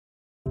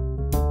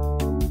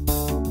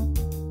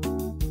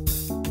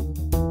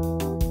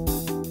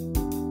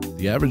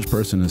The average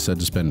person is said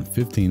to spend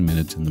 15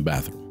 minutes in the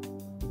bathroom.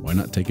 Why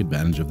not take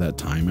advantage of that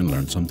time and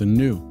learn something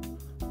new?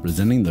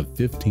 Presenting the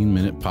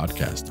 15-minute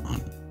podcast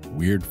on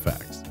weird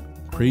facts,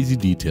 crazy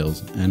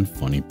details, and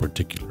funny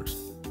particulars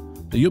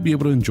that you'll be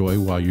able to enjoy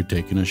while you're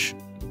taking on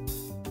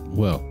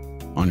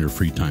your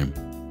free time.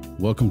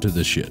 Welcome to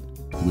The Shit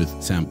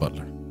with Sam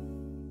Butler.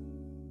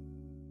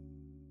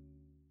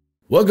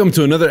 Welcome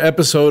to another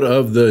episode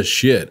of The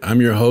Shit.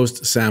 I'm your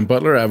host, Sam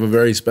Butler. I have a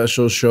very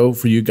special show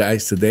for you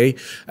guys today.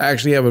 I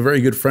actually have a very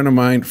good friend of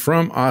mine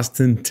from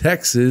Austin,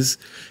 Texas.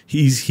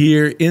 He's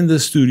here in the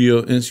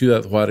studio in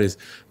Ciudad Juarez.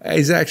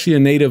 He's actually a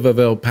native of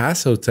El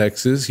Paso,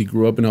 Texas. He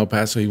grew up in El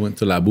Paso. He went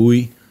to La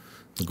Bowie,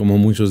 como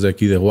muchos de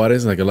aquí de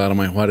Juarez, like a lot of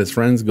my Juarez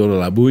friends go to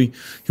La Bowie.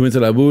 He went to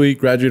La Bowie,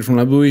 graduated from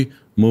La Bowie,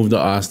 moved to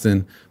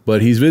Austin,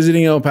 but he's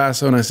visiting El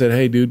Paso, and I said,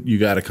 hey, dude, you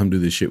got to come do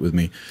this shit with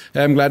me.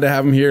 Hey, I'm glad to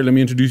have him here. Let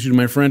me introduce you to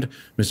my friend,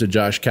 Mr.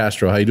 Josh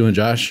Castro. How you doing,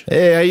 Josh?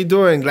 Hey, how you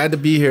doing? Glad to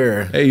be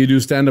here. Hey, you do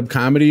stand-up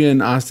comedy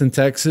in Austin,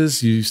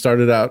 Texas. You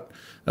started out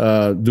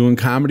doing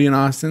comedy in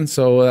Austin,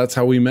 so that's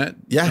how we met.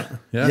 Yeah.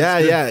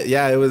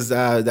 It was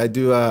I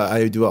do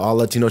an all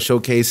Latino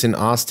showcase in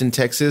Austin,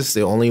 Texas,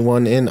 the only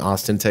one in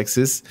Austin,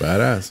 Texas.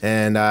 Badass.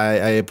 And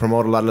I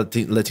promote a lot of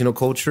Latino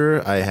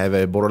culture. I have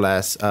a Border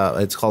Laughs.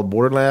 It's called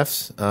Border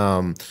Laughs.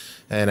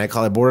 And I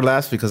call it Border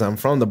Laughs because I'm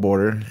from the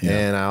border. Yeah.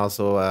 And I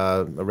also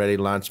already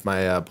launched my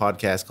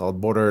podcast called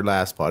Border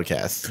Laughs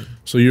Podcast.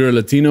 So you're a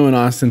Latino in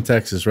Austin,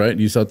 Texas, right?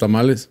 You sell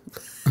tamales?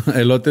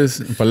 Elotes,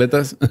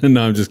 paletas?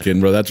 No, I'm just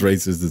kidding, bro. That's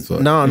racist as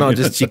fuck. No,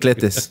 just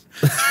chicletes.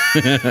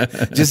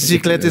 Just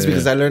chicletes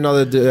because I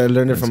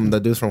learned it from the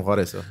dudes from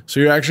Juarez. So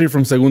you're actually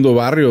from Segundo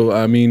Barrio.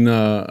 I mean,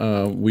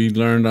 we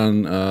learned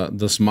on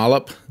the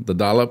Smallop, the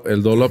Dollop, El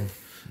Dolop,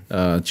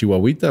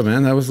 Chihuahuita,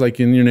 man. That was like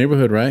in your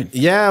neighborhood, right?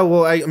 Yeah,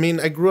 well, I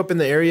grew up in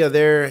the area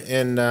there,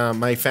 and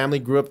my family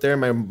grew up there.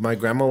 My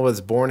grandma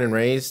was born and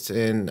raised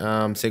in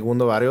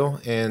Segundo Barrio,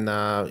 and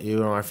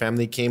our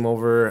family came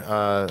over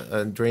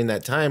during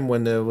that time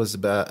when it was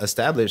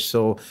established.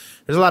 So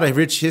there's a lot of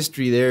rich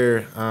history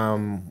there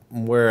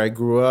where I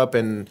grew up,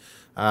 and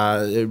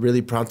it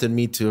really prompted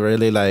me to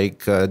really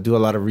do a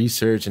lot of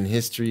research and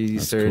history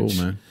research.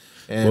 Cool, man.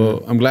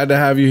 Well, I'm glad to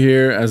have you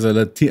here as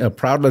a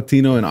proud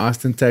Latino in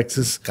Austin,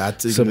 Texas.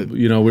 So,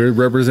 we're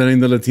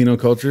representing the Latino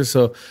culture,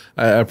 so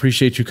I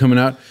appreciate you coming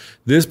out.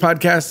 This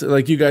podcast,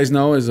 like you guys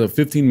know, is a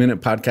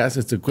 15-minute podcast.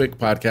 It's a quick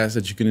podcast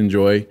that you can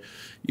enjoy,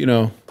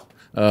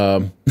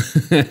 while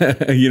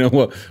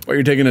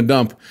you're taking a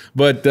dump.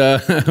 But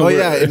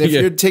and if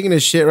you're taking a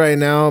shit right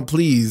now,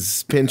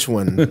 please pinch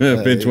one.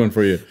 Pinch one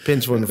for you.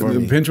 Pinch one for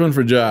me. Pinch one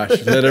for Josh.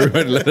 let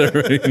everybody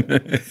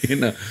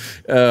know.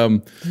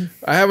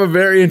 I have a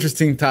very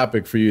interesting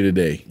topic for you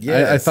today.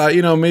 Yes. I thought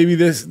maybe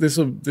this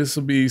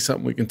will be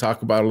something we can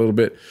talk about a little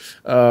bit.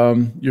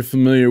 You're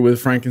familiar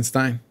with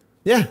Frankenstein?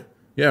 Yeah.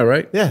 Yeah.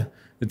 Right. Yeah.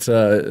 It's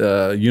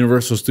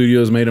Universal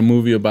Studios made a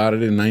movie about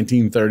it in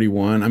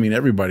 1931. I mean,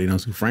 everybody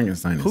knows who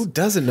Frankenstein is. Who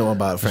doesn't know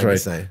about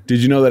Frankenstein? Right. Did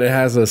you know that it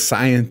has a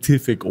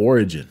scientific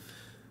origin?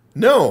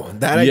 No,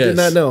 I did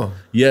not know.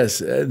 Yes,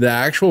 the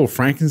actual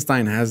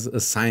Frankenstein has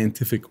a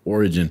scientific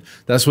origin.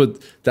 That's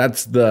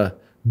the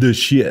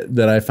shit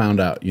that I found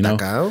out.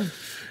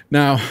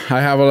 Now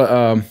I have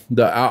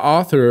the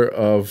author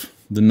of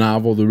the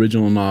novel, the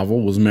original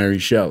novel, was Mary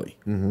Shelley.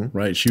 Mm-hmm.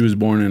 Right, she was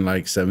born in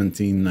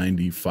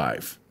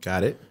 1795.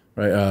 Got it.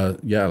 Right,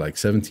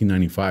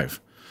 1795,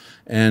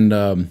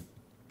 and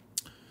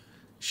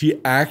she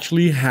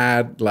actually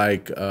had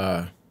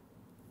an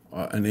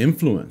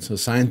influence, a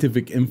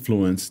scientific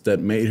influence that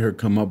made her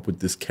come up with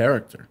this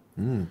character.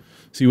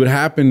 See, what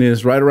happened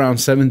is right around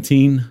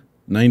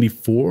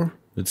 1794.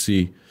 Let's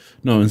see,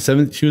 she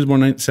was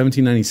born in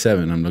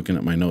 1797. I'm looking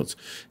at my notes.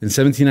 In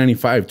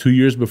 1795, 2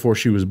 years before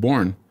she was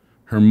born,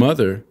 her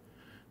mother,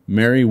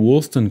 Mary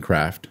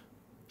Wollstonecraft,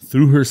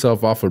 threw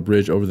herself off a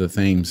bridge over the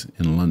Thames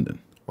in London.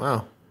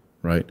 Wow.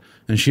 Right.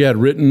 And she had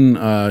written,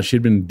 she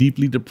had been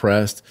deeply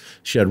depressed.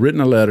 She had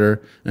written a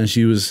letter, and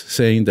she was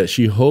saying that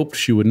she hoped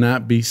she would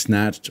not be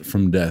snatched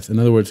from death. In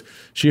other words,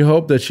 she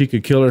hoped that she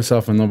could kill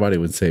herself and nobody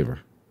would save her.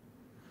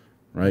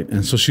 Right.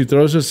 And so she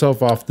throws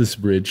herself off this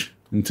bridge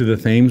into the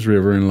Thames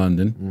River in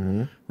London.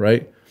 Mm-hmm.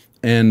 Right.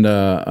 And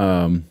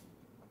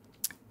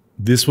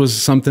this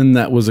was something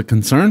that was a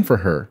concern for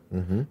her,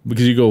 mm-hmm.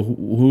 because you go,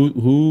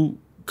 who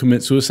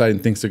commits suicide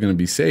and thinks they're going to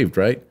be saved,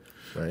 right?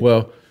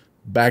 Well,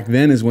 back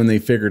then is when they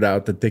figured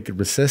out that they could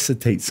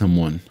resuscitate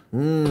someone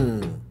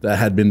that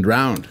had been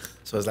drowned.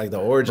 So it's like the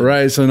origin.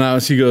 Right. So now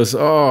she goes,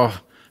 I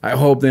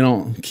hope they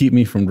don't keep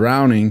me from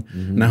drowning,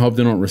 mm-hmm. and I hope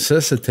they don't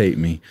resuscitate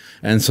me.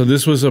 And so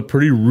this was a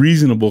pretty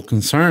reasonable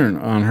concern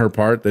on her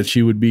part that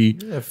she would be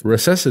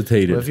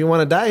resuscitated. Well, if you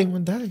want to die, you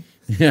want to die.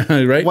 Yeah,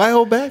 right? Why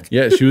hold back?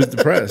 Yeah, she was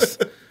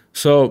depressed.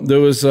 So there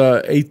was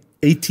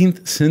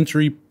 18th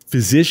century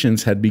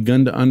physicians had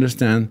begun to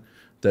understand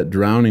that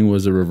drowning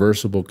was a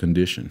reversible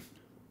condition.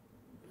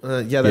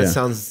 That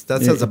sounds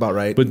about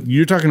right. But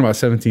you're talking about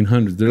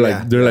 1700s.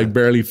 They're like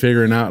barely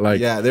figuring out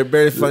they're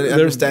barely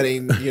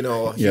understanding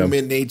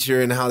human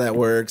nature and how that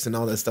works and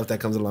all that stuff that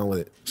comes along with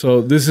it.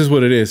 So this is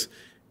what it is.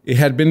 It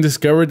had been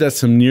discovered that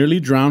some nearly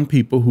drowned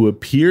people who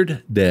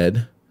appeared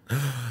dead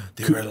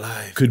were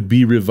alive. Could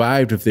be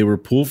revived if they were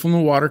pulled from the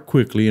water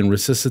quickly and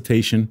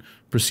resuscitation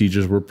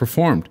procedures were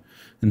performed.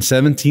 In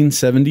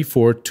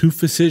 1774, two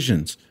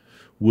physicians,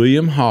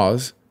 William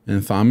Hawes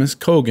and Thomas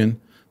Cogan,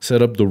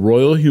 set up the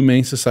Royal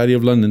Humane Society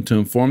of London to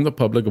inform the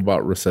public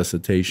about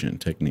resuscitation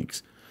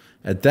techniques.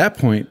 At that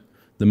point,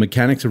 the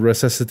mechanics of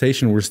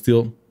resuscitation were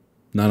still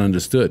not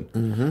understood.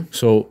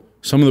 So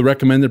some of the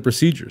recommended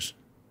procedures,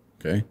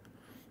 okay,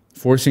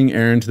 forcing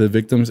air into the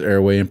victim's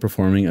airway and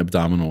performing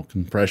abdominal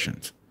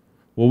compressions.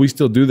 Well, we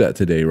still do that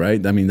today,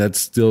 right? I mean, that's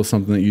still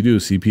something that you do,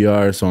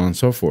 CPR, so on and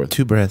so forth.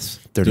 2 breaths,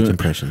 30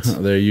 compressions.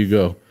 There you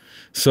go.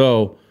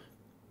 So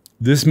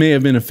this may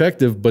have been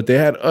effective, but they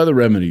had other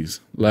remedies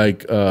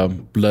like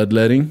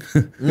bloodletting,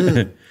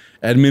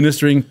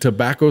 administering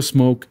tobacco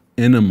smoke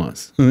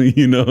enemas,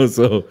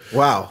 so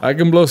wow, I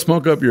can blow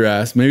smoke up your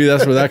ass. Maybe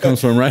that's where that comes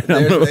from, right?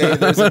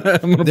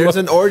 There's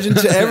an origin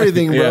to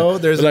everything, bro.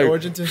 There's an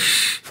origin to,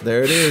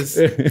 there it is.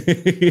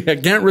 I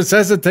can't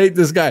resuscitate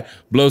this guy.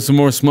 Blow some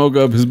more smoke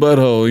up his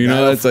butthole.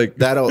 That's like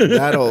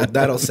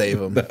that'll save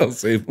him. That'll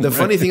save him. The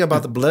funny thing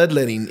about the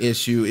bloodletting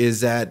issue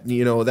is that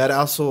that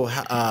also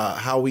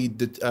how we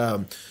did.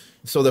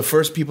 So the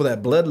first people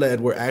that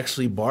bloodlet were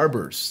actually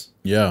barbers.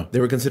 Yeah.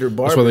 They were considered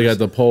barbers. That's why they got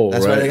the pole,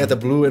 That's right? why they got the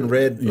blue and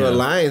red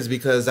lines,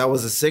 because that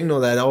was a signal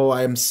that,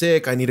 I'm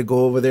sick, I need to go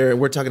over there. And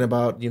we're talking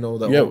about,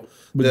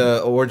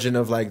 the origin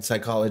of like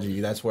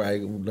psychology. That's where I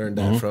learned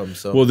that from.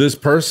 So well, this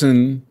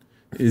person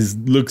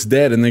looks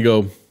dead and they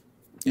go,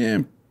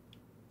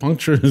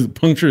 puncture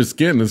his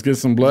skin. Let's get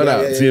some blood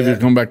out. See if he'll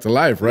come back to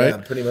life, right?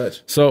 Yeah, pretty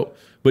much. So,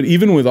 but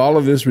even with all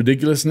of this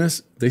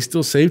ridiculousness, they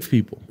still saved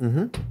people,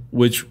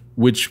 which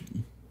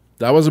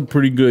that was a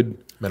pretty good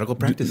medical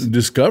practice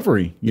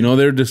discovery.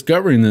 They're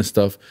discovering this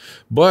stuff,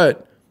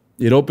 but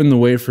it opened the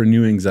way for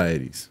new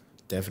anxieties.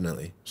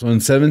 Definitely. So in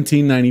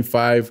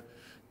 1795,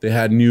 they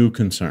had new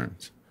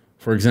concerns.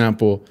 For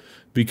example,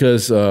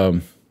 because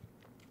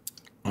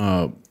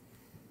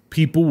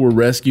people were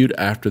rescued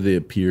after they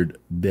appeared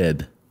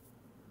dead.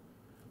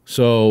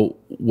 So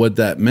what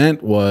that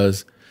meant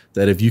was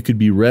that if you could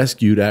be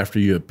rescued after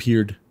you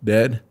appeared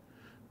dead,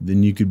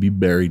 then you could be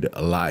buried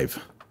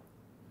alive.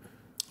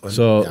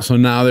 So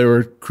now they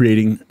were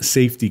creating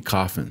safety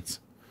coffins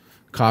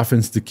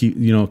to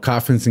keep,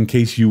 coffins in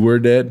case you were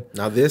dead.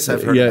 Now this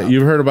I've heard. Yeah,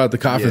 you've heard about the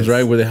coffins,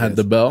 right? Where they had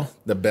the bell.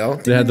 The bell.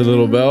 They had the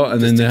little bell,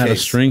 and then they had a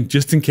string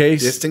just in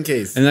case. Just in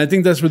case. And I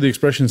think that's where the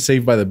expression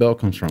 "saved by the bell"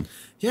 comes from.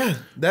 Yeah,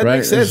 that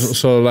makes sense.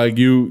 So like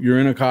you're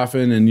in a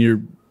coffin and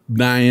you're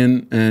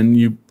dying, and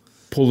you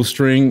pull the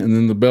string, and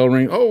then the bell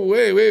rings. Oh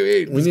wait!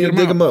 We need to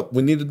dig them up.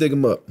 We need to dig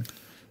them up.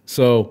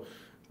 So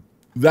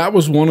that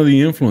was one of the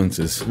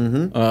influences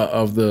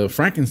of the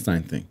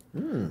Frankenstein thing,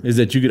 is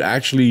that you could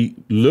actually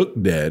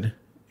look dead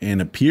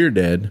and appear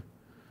dead,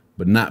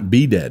 but not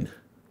be dead.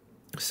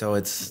 So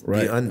it's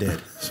the undead.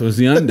 So it's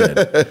the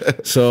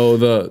undead. So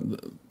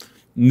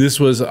this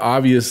was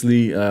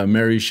obviously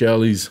Mary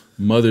Shelley's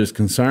mother's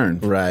concern.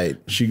 Right.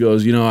 She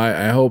goes,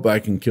 I hope I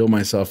can kill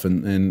myself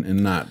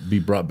and not be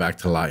brought back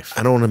to life.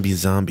 I don't want to be a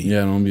zombie. Yeah,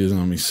 I don't want to be a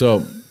zombie.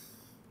 So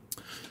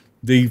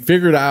they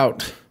figured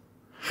out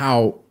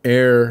how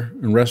air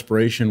and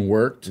respiration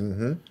worked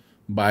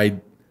by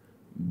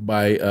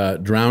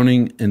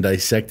drowning and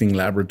dissecting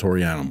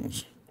laboratory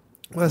animals.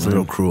 Well, that's a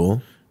little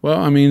cruel. Well,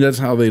 I mean, that's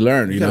how they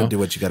learn. You gotta do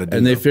what you gotta do.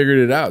 And they figured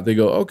it out. They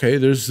go, okay,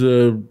 there's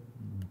a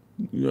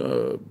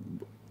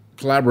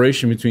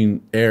collaboration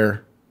between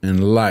air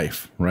and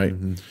life, right?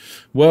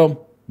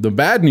 Well, the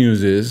bad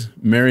news is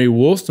Mary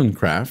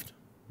Wollstonecraft,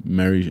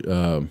 Mary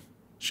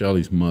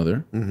Shelley's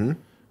mother,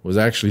 was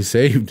actually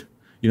saved.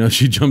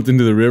 She jumped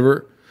into the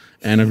river,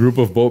 and a group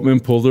of boatmen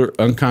pulled her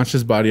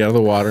unconscious body out of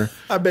the water.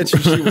 I bet you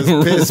she was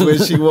pissed when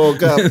she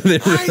woke up.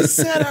 I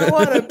said I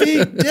want to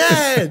be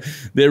dead.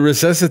 They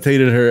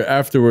resuscitated her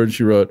afterwards.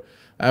 She wrote,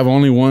 I have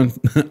only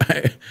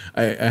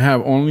I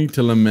have only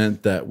to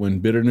lament that when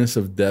bitterness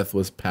of death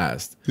was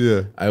past,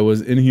 I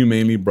was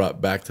inhumanely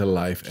brought back to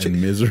life and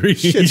misery.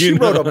 She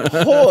wrote a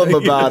poem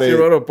about it. She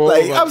wrote a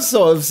poem. I'm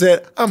so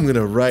upset. I'm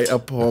gonna write a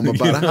poem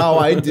about how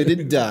I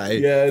didn't die.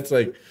 Yeah, it's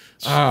like,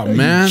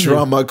 man,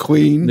 drama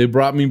queen. They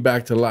brought me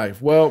back to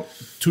life. Well,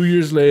 2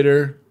 years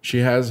later, she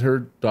has her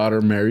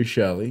daughter Mary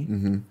Shelley,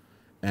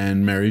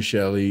 and Mary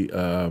Shelley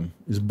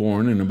is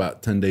born, and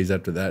about 10 days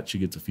after that, she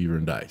gets a fever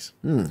and dies.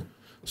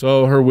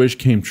 So her wish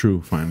came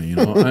true finally,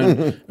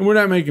 and we're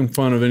not making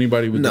fun of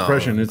anybody with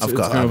depression. It's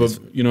kind of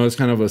it's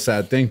kind of a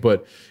sad thing,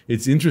 but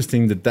it's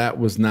interesting that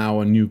was now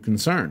a new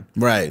concern,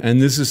 right?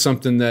 And this is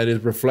something that is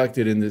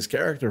reflected in this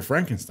character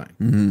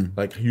Frankenstein.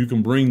 Like you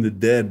can bring the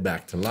dead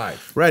back to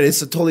life, right?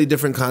 It's a totally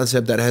different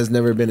concept that has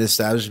never been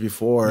established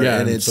before,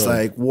 and it's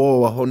like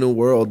whoa, a whole new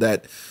world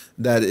that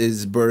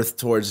is birthed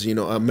towards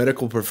a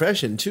medical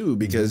profession too,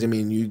 because I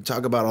mean you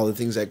talk about all the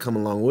things that come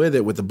along with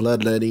it, with the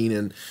bloodletting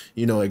and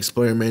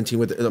experimenting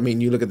with it. I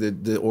mean you look at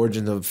the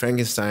origins of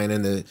Frankenstein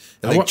and the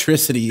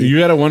electricity. You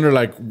got to wonder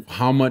like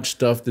how much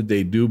stuff did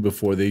they do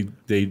before they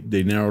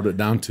narrowed it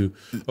down to,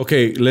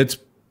 okay, let's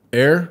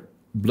air,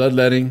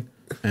 bloodletting,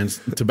 and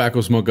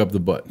tobacco smoke up the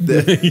butt.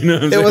 You know,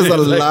 it was a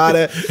lot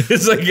of.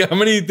 It's like how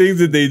many things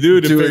did they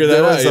do to figure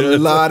that out? There was a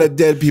lot of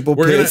dead people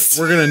pissed.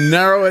 We're gonna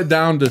narrow it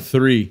down to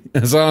 3.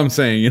 That's all I'm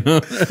saying. You know,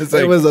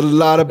 there was a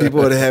lot of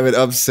people that have it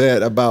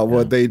upset about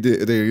what they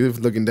did. They're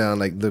looking down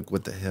like, look,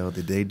 what the hell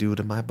did they do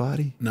to my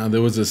body? Now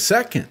there was a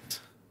second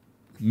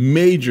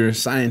major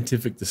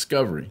scientific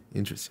discovery.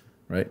 Interesting.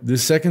 Right.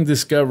 This second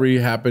discovery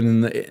happened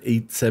in the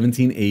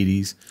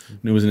 1780s, and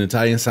it was an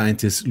Italian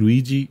scientist,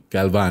 Luigi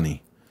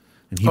Galvani.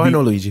 And I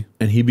know Luigi.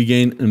 And he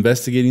began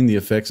investigating the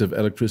effects of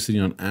electricity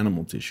on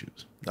animal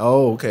tissues.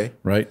 Oh, okay.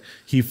 Right.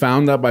 He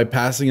found that by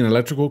passing an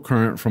electrical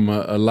current from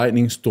a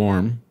lightning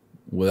storm,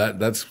 well,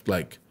 that's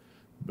like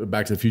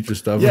Back to the Future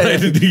stuff. Yeah.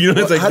 Right? You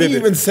know, well, how do you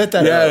even set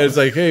that up? Yeah, it's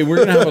like, hey, we're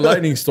going to have a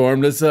lightning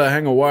storm. Let's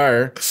hang a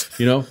wire,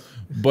 you know.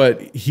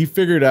 But he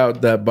figured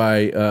out that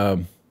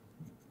by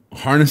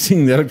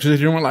harnessing the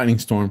electricity from a lightning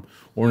storm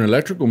or an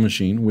electrical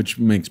machine, which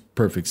makes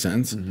perfect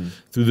sense,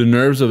 through the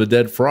nerves of a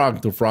dead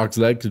frog, the frog's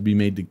leg could be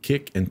made to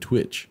kick and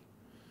twitch.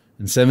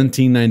 In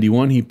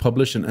 1791, he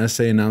published an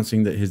essay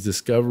announcing that his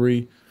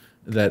discovery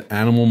that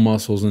animal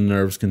muscles and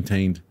nerves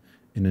contained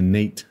an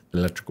innate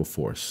electrical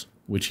force,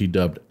 which he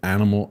dubbed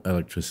animal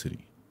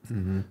electricity.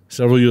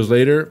 Several years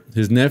later,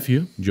 his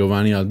nephew,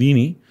 Giovanni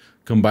Aldini,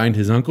 combined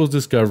his uncle's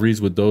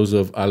discoveries with those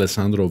of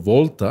Alessandro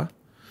Volta,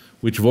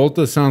 which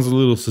Volta sounds a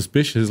little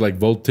suspicious, like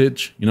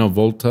voltage, you know,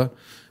 Volta.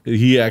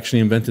 He actually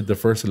invented the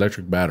first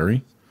electric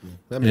battery.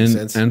 That makes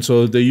sense. And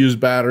so they used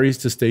batteries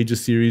to stage a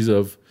series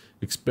of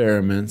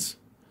experiments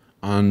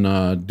on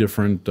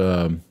different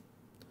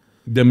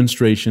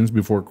demonstrations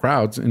before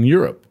crowds in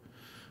Europe.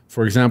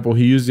 For example,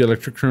 he used the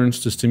electric currents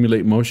to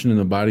stimulate motion in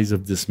the bodies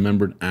of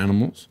dismembered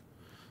animals.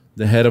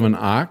 The head of an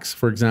ox,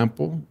 for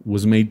example,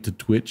 was made to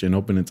twitch and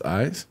open its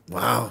eyes.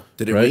 Wow.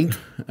 Did it wink?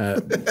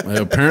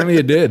 Apparently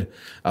it did.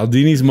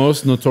 Aldini's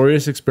most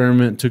notorious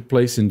experiment took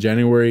place in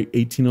January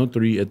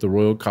 1803 at the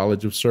Royal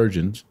College of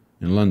Surgeons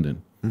in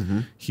London.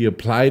 He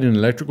applied an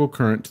electrical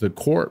current to the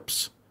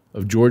corpse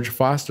of George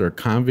Foster, a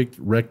convict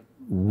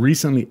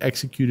recently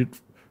executed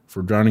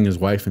for drowning his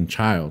wife and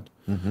child.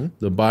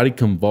 The body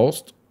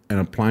convulsed, and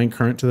applying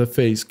current to the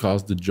face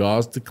caused the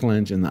jaws to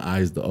clench and the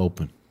eyes to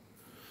open.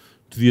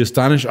 To the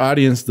astonished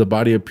audience, the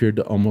body appeared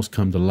to almost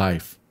come to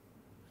life.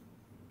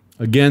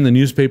 Again, the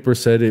newspaper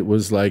said it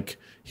was like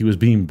he was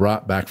being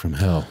brought back from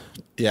hell.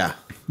 Yeah.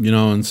 You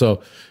know, and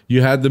so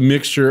you had the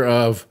mixture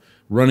of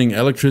running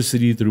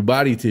electricity through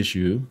body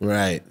tissue,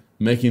 right,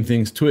 making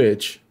things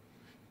twitch,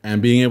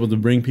 and being able to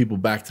bring people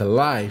back to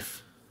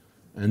life.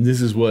 And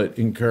this is what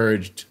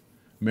encouraged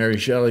Mary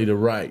Shelley to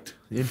write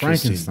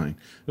Frankenstein.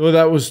 Well,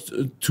 that was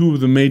 2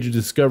 of the major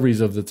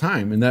discoveries of the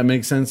time, and that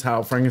makes sense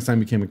how Frankenstein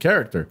became a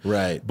character.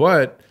 Right.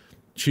 But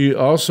she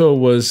also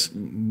was,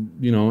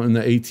 you know, in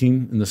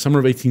the summer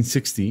of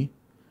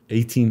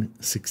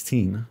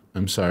 1816,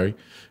 I'm sorry,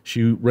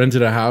 she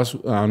rented a house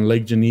on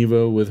Lake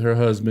Geneva with her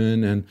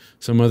husband and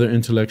some other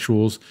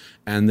intellectuals,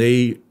 and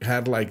they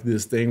had like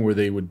this thing where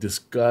they would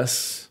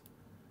discuss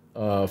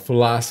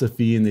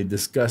philosophy, and they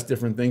discussed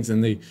different things,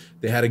 and they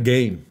had a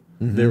game.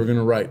 They were going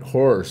to write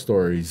horror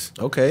stories.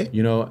 Okay.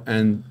 You know,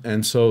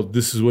 and so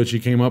this is what she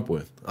came up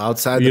with.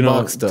 Outside the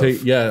box stuff.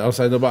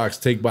 Outside the box.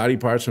 Take body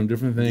parts from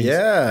different things.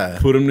 Yeah.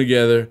 Put them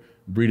together,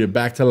 breed it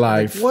back to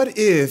life. Like, what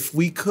if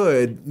we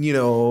could, you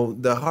know,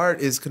 the heart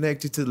is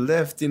connected to the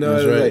left, you know?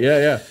 That's right. Like,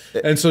 Yeah.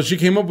 And so she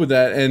came up with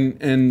that,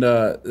 and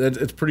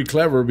it's pretty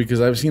clever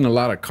because I've seen a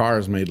lot of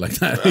cars made like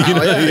that.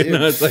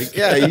 It's like,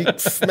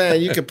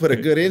 you could put a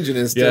good engine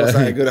and still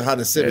sound a good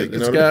Honda Civic.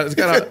 It's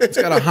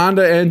got a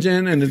Honda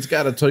engine, and it's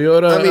got a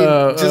Toyota. I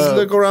mean, just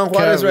look around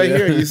Juarez right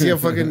here. You see a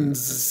fucking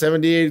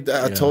 78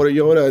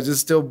 Toyota just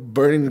still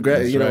burning,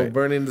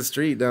 burning the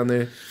street down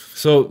there.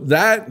 So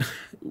that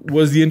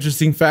was the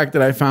interesting fact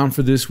that I found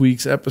for this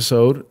week's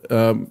episode.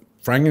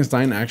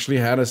 Frankenstein actually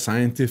had a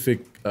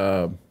scientific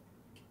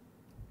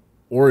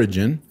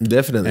origin.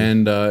 Definitely.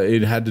 And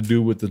it had to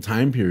do with the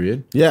time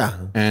period. Yeah.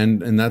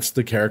 And that's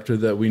the character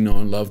that we know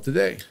and love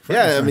today.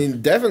 Yeah, I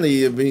mean,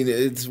 definitely. I mean,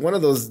 it's one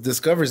of those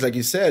discoveries, like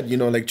you said, you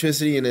know,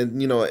 electricity, and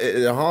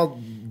it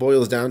all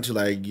boils down to,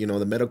 like, you know,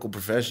 the medical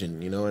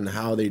profession, you know, and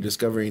how they're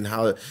discovering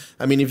how.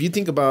 I mean, if you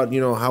think about,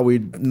 you know, how we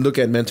look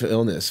at mental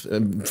illness,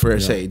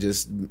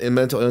 just in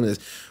mental illness,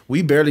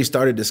 we barely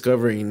started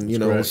discovering, you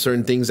know,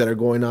 certain things that are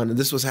going on. And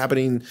this was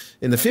happening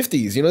in the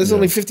 50s. You know, this is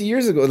only 50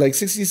 years ago, like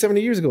 60, 70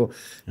 years ago.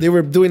 They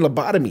were doing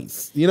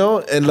lobotomies, you know,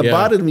 and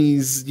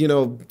lobotomies, you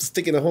know,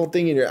 sticking the whole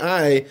thing in your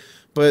eye.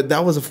 But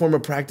that was a form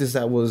of practice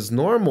that was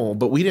normal,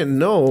 but we didn't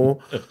know.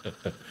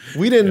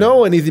 We didn't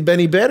know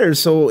any better.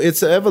 So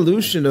it's an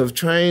evolution of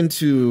trying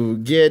to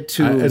get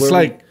to. It's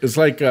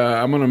like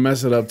I'm gonna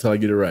mess it up till I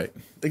get it right.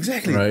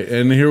 Exactly. Right,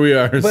 and here we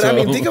are. But I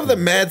mean, think of the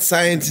mad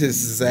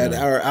scientists that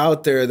are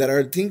out there that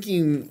are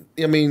thinking.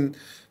 I mean,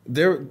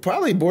 they're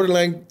probably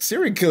borderline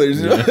serial killers.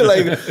 You know?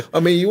 Like, I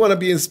mean, you want to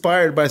be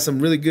inspired by some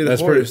really good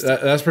horror.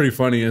 That's pretty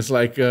funny. It's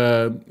like,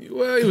 well,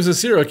 he was a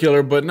serial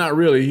killer, but not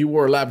really. He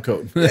wore a lab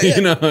coat.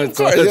 You know, of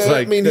course. It's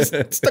like, I mean, he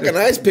stuck an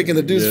ice pick in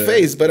the dude's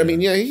face, but I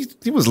mean, yeah,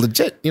 he was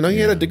legit. You know, he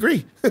had a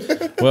degree.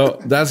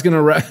 Well, that's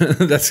gonna wrap.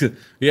 And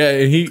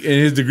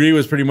his degree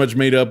was pretty much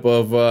made up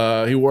of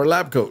he wore a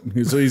lab coat,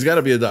 so he's got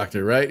to be a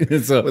doctor, right?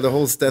 So with a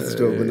whole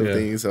stethoscope and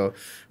everything. So,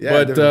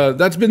 yeah. But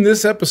that's been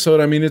this episode.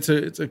 I mean, it's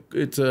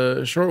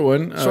a short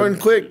one, short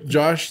and quick.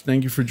 Josh,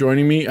 thank you for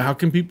joining me. How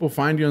can people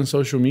find you on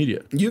social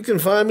media? You can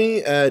find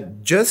me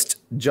at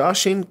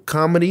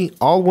justjoshingcomedy,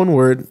 all one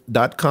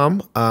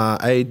word.com.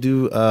 I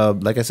do,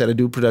 like I said, I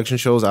do production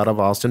shows out of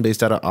Austin,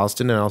 based out of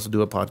Austin, and I also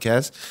do a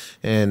podcast.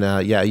 And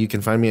you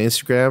can find me on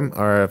Instagram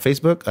or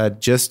Facebook at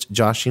Just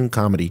Joshing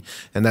Comedy,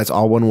 and that's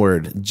all one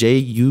word,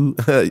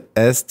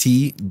 JUST.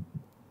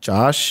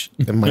 Josh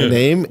and my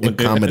name and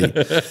comedy.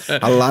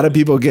 A lot of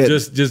people get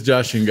just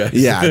joshing, guys.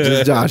 Yeah,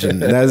 just joshing.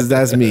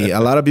 That's me.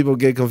 A lot of people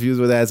get confused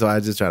with that, so I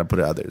just try to put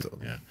it out there. So.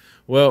 Yeah.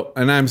 Well,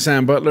 and I'm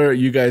Sam Butler.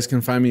 You guys can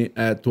find me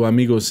at Tu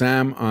Amigo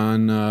Sam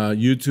on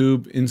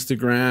YouTube,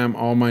 Instagram,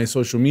 all my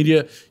social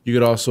media. You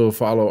could also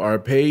follow our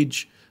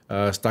page,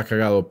 Está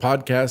Cagado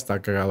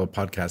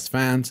Podcast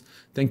fans.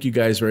 Thank you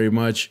guys very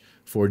much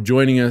for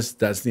joining us.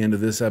 That's the end of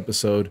this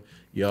episode.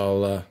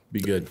 Y'all be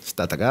good.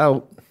 Está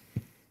cagado.